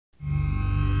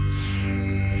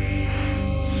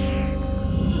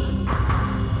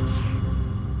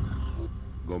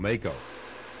GOMACO,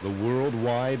 the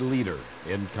worldwide leader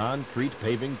in concrete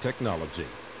paving technology.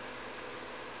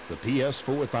 The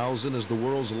PS-4000 is the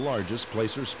world's largest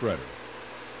placer spreader.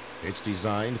 It's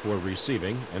designed for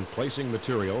receiving and placing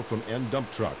material from end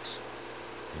dump trucks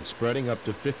and spreading up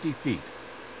to 50 feet,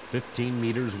 15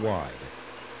 meters wide.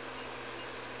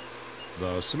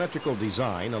 The symmetrical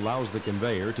design allows the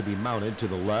conveyor to be mounted to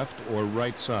the left or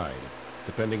right side,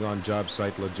 depending on job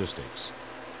site logistics.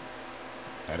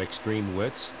 At extreme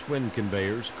widths, twin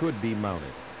conveyors could be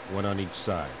mounted, one on each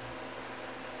side.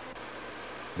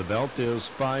 The belt is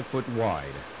 5 foot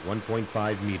wide,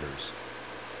 1.5 meters,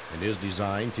 and is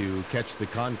designed to catch the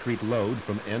concrete load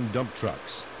from end dump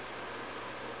trucks.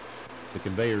 The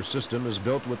conveyor system is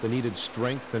built with the needed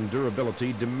strength and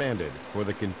durability demanded for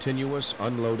the continuous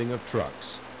unloading of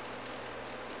trucks.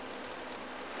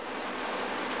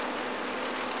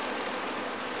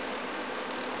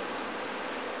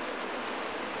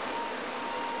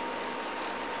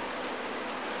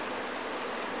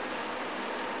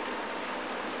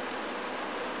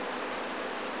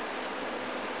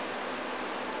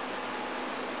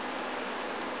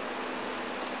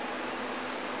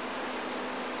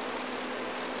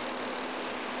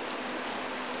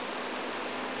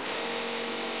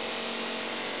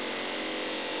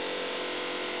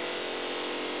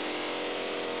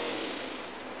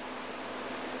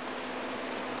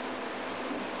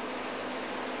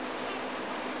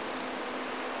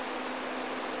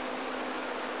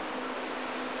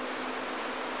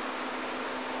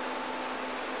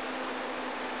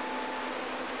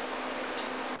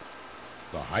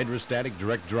 The hydrostatic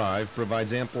direct drive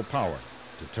provides ample power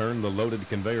to turn the loaded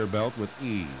conveyor belt with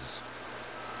ease.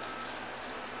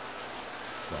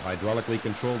 The hydraulically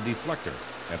controlled deflector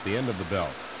at the end of the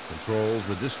belt controls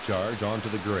the discharge onto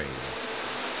the grade.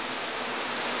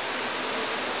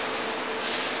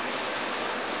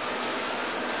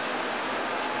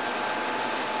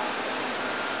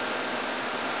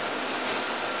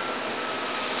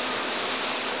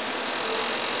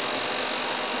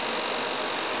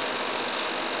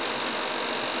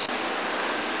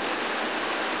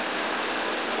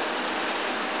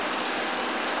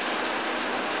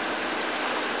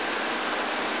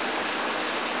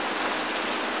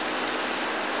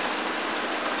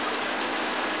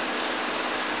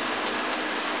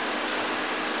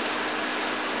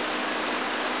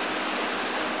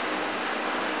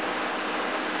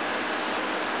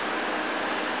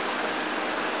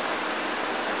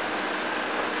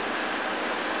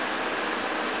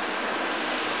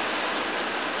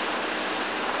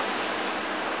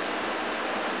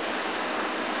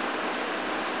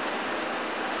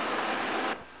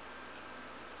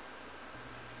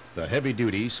 The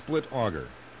heavy-duty split auger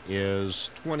is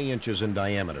 20 inches in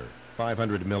diameter,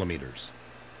 500 millimeters.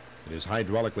 It is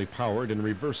hydraulically powered and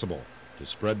reversible to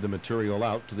spread the material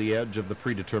out to the edge of the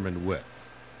predetermined width.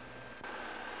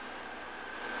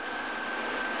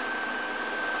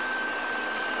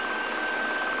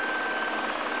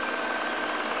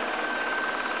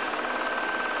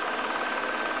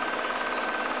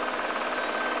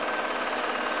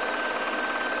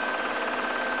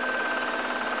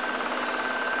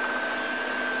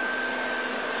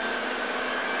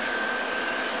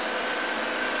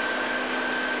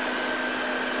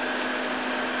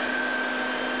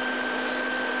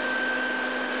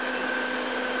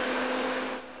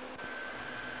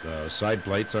 The side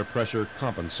plates are pressure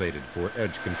compensated for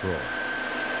edge control.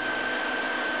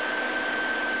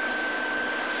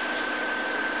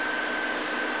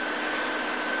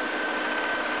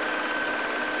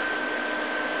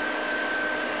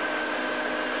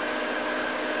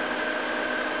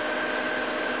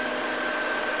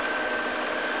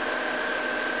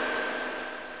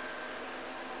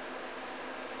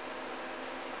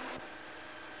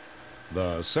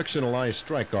 The sectionalized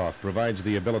strike-off provides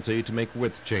the ability to make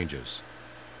width changes.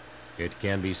 It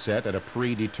can be set at a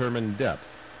predetermined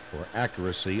depth for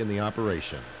accuracy in the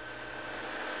operation.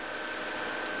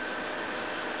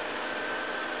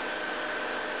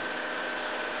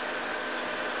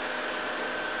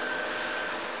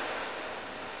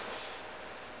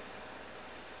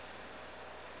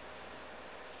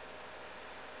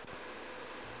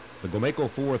 The GOMACO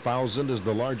 4000 is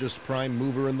the largest prime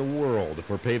mover in the world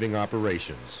for paving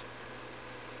operations.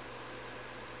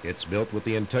 It's built with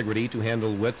the integrity to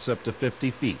handle widths up to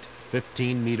 50 feet,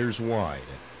 15 meters wide.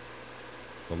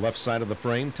 The left side of the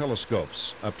frame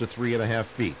telescopes up to 3.5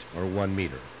 feet or 1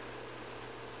 meter.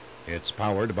 It's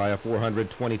powered by a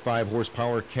 425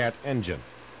 horsepower CAT engine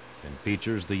and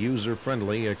features the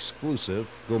user-friendly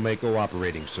exclusive GOMACO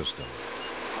operating system.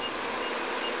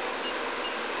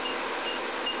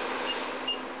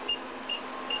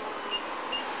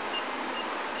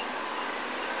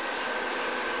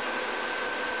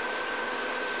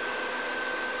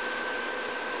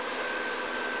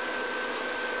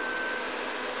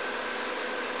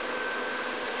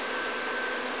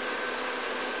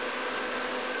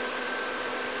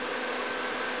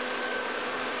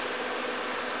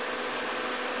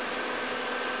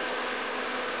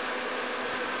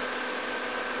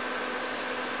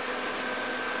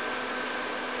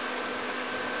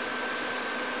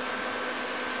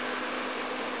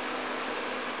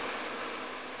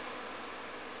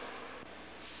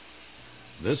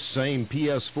 This same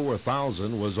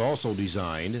PS-4000 was also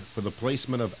designed for the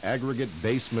placement of aggregate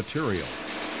base material.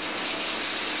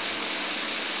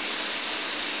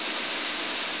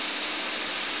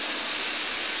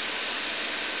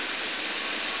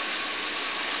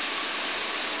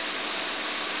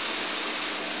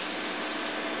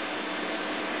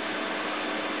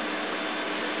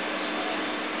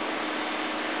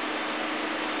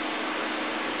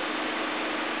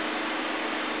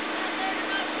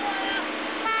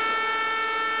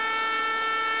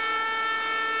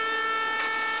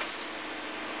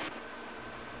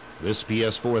 This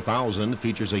PS-4000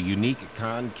 features a unique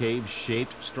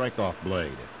concave-shaped strike-off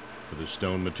blade for the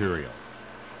stone material.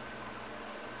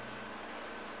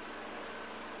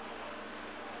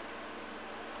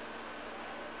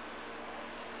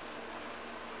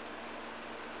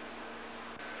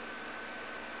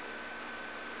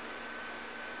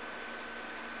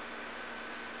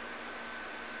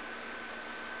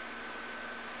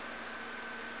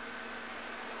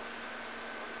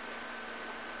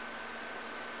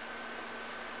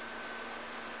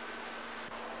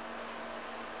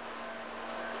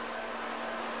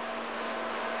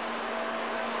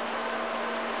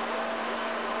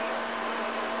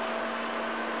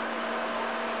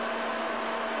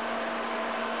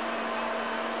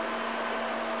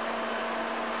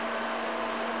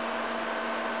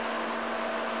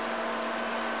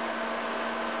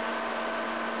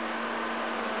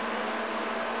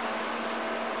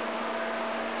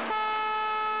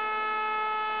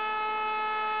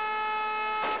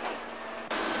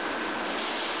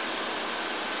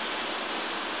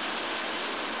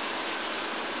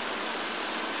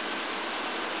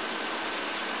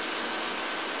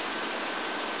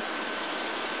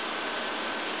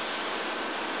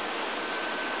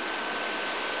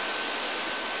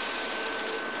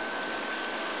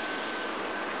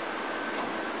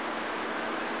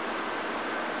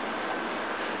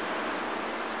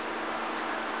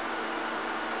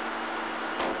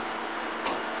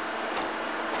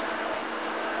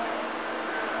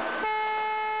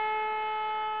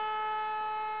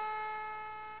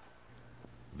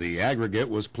 The aggregate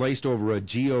was placed over a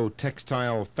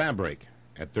geotextile fabric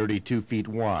at 32 feet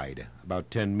wide, about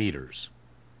 10 meters.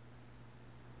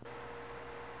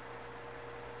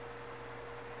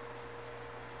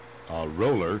 A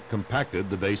roller compacted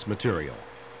the base material.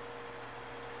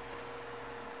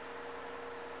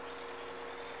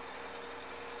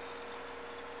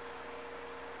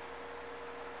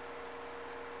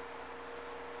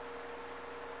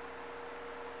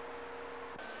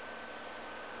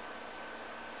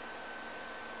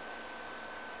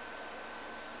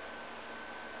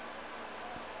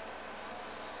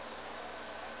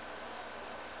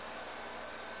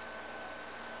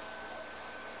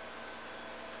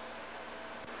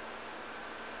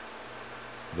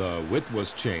 The width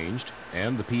was changed,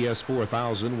 and the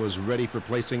PS-4000 was ready for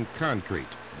placing concrete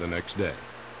the next day.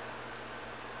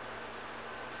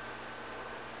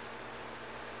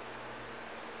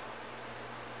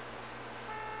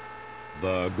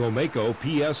 The GOMACO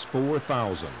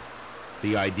PS-4000,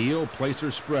 the ideal placer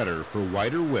spreader for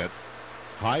wider width,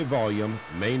 high volume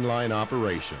mainline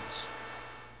operations.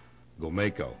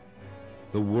 GOMACO,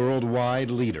 the worldwide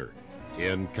leader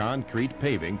in concrete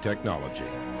paving technology.